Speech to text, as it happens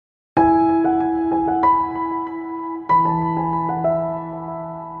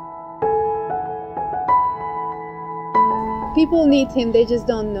People need him, they just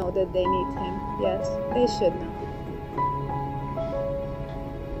don't know that they need him. Yes, they should know.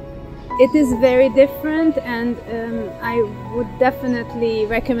 It is very different, and I would definitely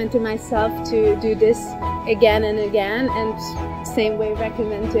recommend to myself to do this again and again, and same way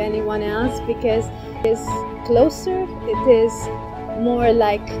recommend to anyone else, because it is closer, it is more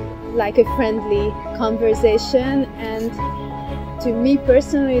like a friendly conversation, and to me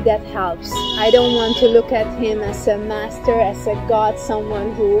personally that helps. I don't want to look at him as a master, as a god,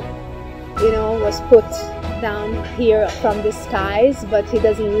 someone who, you know, was put down here from the skies, but he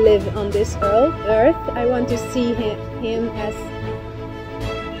doesn't live on this earth. I want to see him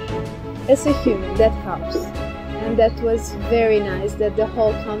as a human. That helps. And that was very nice that the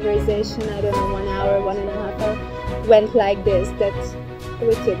whole conversation, I don't know, 1 hour, 1.5 hours, went like this, that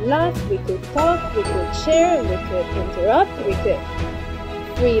we could laugh, we could talk, we could share, we could interrupt, we could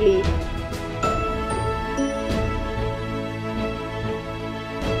freely